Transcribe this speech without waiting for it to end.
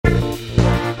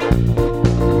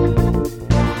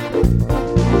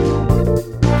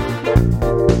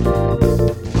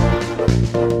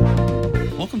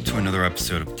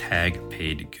Tag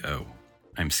Paid Go.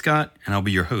 I'm Scott, and I'll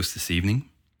be your host this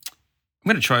evening. I'm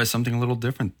going to try something a little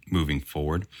different moving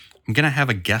forward. I'm going to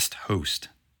have a guest host,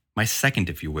 my second,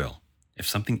 if you will. If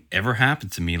something ever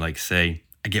happens to me, like, say,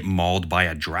 I get mauled by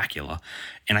a Dracula,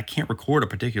 and I can't record a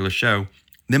particular show,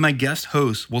 then my guest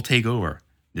host will take over.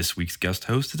 This week's guest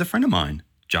host is a friend of mine,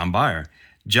 John Byer.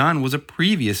 John was a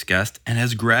previous guest and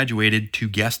has graduated to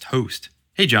guest host.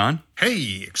 Hey, John.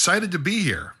 Hey, excited to be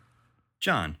here.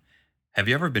 John, have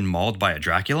you ever been mauled by a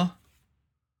Dracula?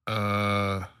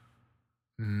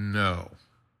 No.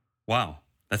 Wow,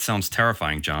 that sounds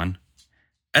terrifying, John.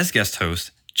 As guest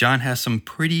host, John has some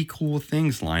pretty cool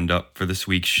things lined up for this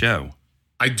week's show.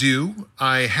 I do.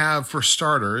 I have, for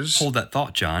starters... Hold that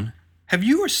thought, John. Have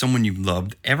you or someone you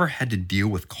loved ever had to deal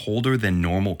with colder than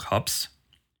normal cups?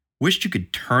 Wished you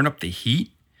could turn up the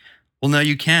heat? Well, now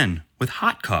you can with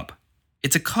Hot Cup.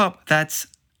 It's a cup that's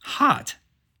hot.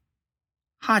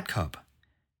 Hot Cup.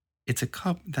 It's a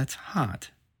cup that's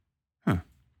hot.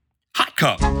 Hot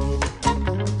Cup!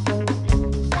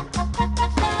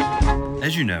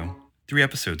 As you know, 3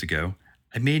 episodes ago,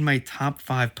 I made my top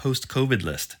 5 post-COVID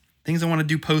list. Things I want to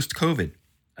do post-COVID.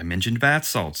 I mentioned bath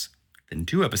salts. Then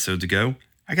 2 episodes ago,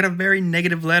 I got a very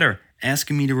negative letter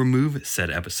asking me to remove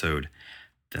said episode.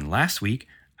 Then last week,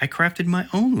 I crafted my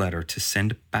own letter to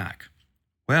send back.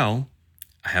 Well,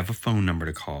 I have a phone number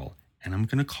to call, and I'm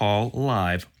going to call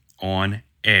live on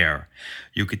air.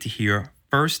 You'll get to hear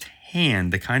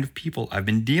firsthand the kind of people I've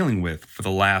been dealing with for the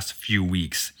last few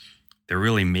weeks. They're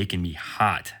really making me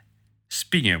hot.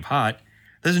 Speaking of hot,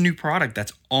 there's a new product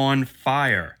that's on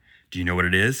fire. Do you know what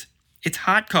it is? It's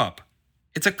Hot Cup.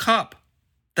 It's a cup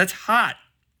that's hot.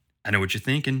 I know what you're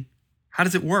thinking. How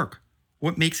does it work?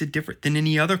 What makes it different than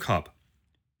any other cup?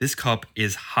 This cup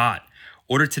is hot.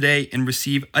 Order today and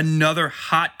receive another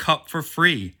Hot Cup for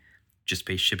free. Just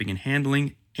pay shipping and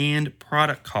handling and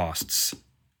product costs.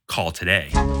 Call today.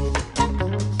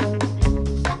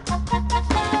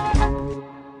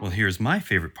 Well, here's my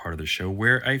favorite part of the show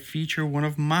where I feature one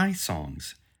of my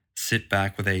songs. Sit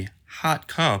back with a hot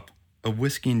cup of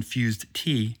whiskey-infused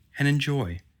tea and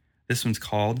enjoy. This one's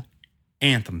called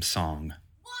Anthem Song.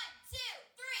 1, 2,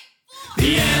 3, 4.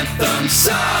 The anthem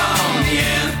song, the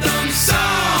anthem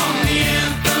song, the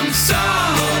anthem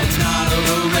song. It's not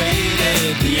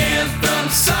overrated. The anthem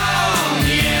song,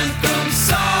 the anthem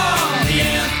song, the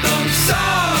anthem song.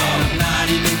 I'm not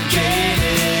even kidding.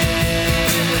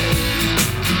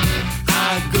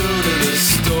 I go to the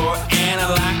store and I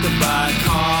like to buy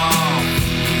coffee.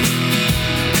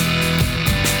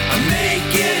 I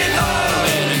make it at home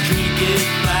and I drink it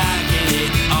black, and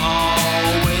it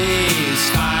always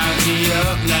fires me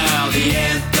up now. The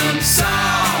anthem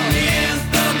song, the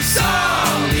anthem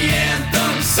song, the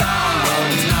anthem song.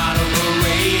 It's not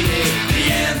overrated.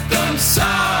 The anthem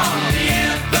song, the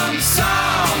anthem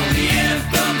song, the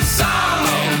anthem song.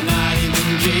 I'm not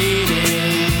even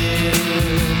jaded.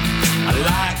 I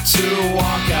like to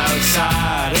walk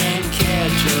outside and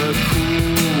catch a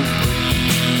cool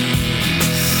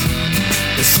breeze.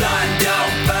 The sun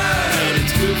don't burn,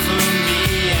 it's good for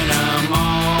me, and I'm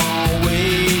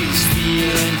always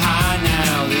feeling high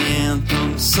now. The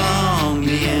anthem song,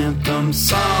 the anthem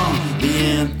song, the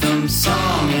anthem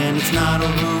song, and it's not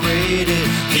overrated.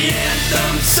 The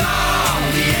anthem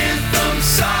song, the anthem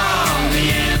song,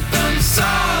 the anthem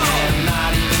song. I'm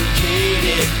not even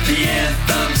kidding. The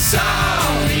anthem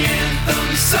song, the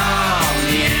anthem song,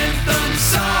 the anthem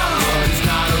song. It's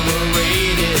not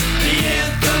overrated. The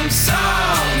anthem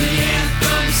song, the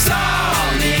anthem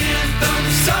song, the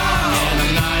anthem song. And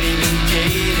I'm not even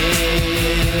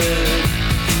jaded.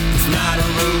 It's not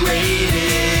overrated.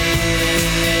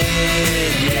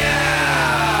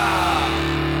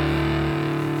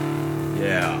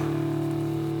 Yeah.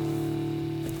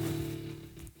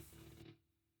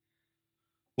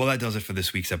 Well, that does it for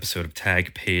this week's episode of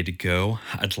Tag Paid Go.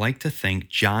 I'd like to thank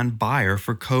John Byer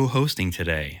for co-hosting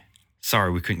today.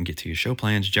 Sorry we couldn't get to your show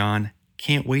plans, John.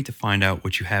 Can't wait to find out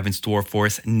what you have in store for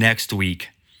us next week.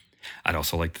 I'd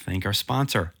also like to thank our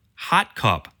sponsor, Hot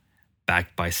Cup,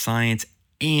 backed by science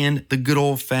and the good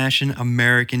old-fashioned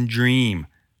American dream.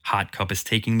 Hot Cup is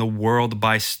taking the world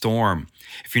by storm.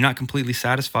 If you're not completely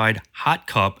satisfied, Hot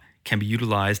Cup can be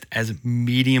utilized as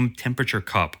medium temperature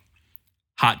cup.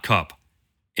 Hot Cup.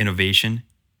 Innovation,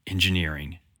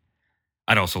 engineering.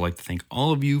 I'd also like to thank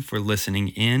all of you for listening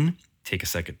in. Take a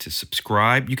second to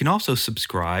subscribe. You can also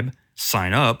sign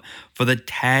up for the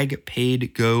Tag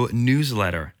Paid Go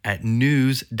newsletter at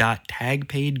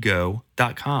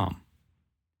news.tagpaidgo.com.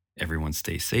 Everyone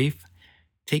stay safe.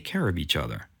 Take care of each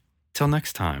other. Till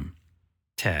next time,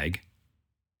 Tag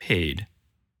Paid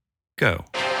Go.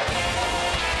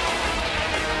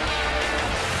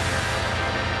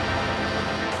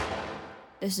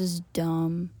 This is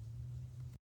dumb.